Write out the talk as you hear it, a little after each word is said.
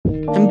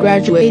I'm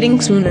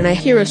graduating soon and I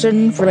hear a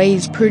certain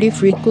phrase pretty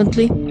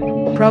frequently.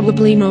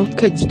 Probably most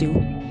kids do.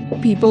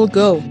 People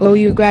go, "Oh,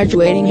 you're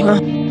graduating,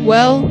 huh?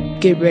 Well,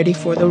 get ready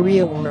for the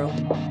real world."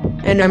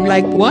 And I'm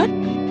like, what?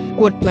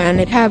 What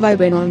planet have I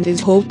been on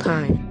this whole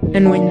time?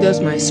 And when does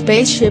my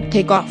spaceship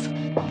take off?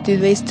 Do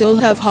they still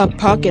have hot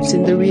pockets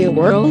in the real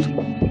world?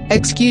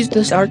 Excuse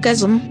the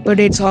sarcasm, but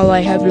it's all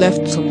I have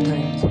left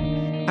sometimes.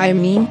 I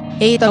mean,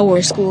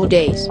 8-hour school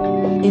days.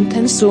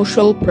 Intense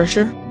social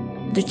pressure.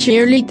 The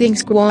cheerleading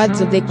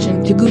squad's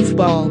addiction to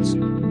goofballs.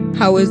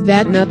 How is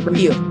that not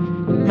real?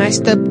 My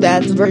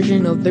stepdad's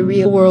version of the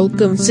real world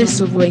consists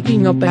of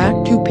waking up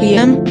at 2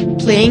 p.m.,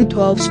 playing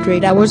 12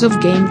 straight hours of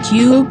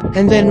GameCube,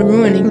 and then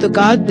ruining the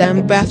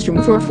goddamn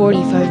bathroom for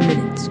 45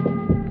 minutes.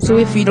 So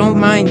if you don't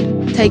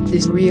mind, take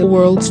this real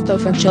world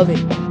stuff and shove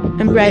it.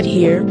 I'm right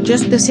here,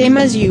 just the same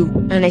as you,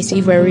 and I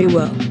see very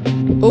well.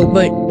 Oh,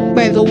 but,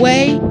 by the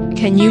way,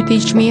 can you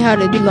teach me how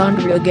to do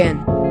laundry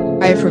again?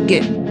 I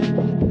forget.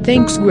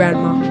 Thanks,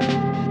 Grandma.